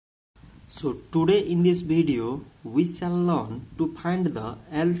So today in this video we shall learn to find the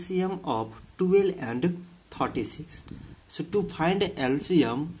LCM of 12 and 36. So to find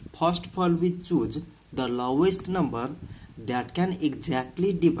LCM, first of all we choose the lowest number that can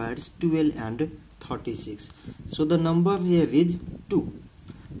exactly divide 12 and 36. So the number we have is 2.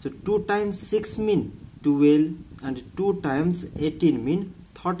 So 2 times 6 mean 12 and 2 times 18 mean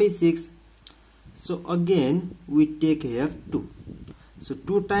 36. So again we take here 2. So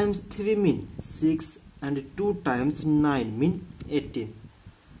 2 times 3 mean 6 and 2 times 9 mean 18.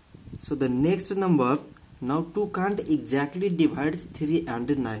 So the next number, now 2 can't exactly divide 3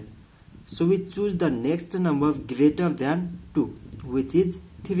 and 9. So we choose the next number greater than 2, which is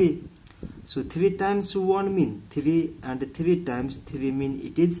 3. So 3 times 1 mean 3 and 3 times 3 mean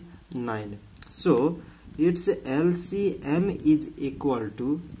it is 9. So its LCM is equal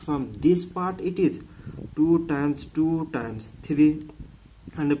to, from this part it is 2 times 2 times 3,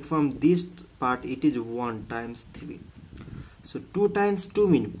 and from this part it is 1 times 3. So 2 times 2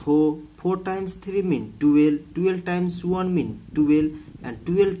 mean 4, 4 times 3 mean 12, 12 times 1 mean 12, and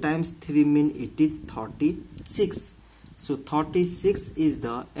 12 times 3 mean it is 36. So 36 is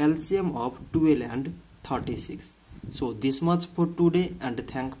the LCM of 12 and 36. So this much for today, and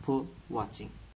thanks for watching.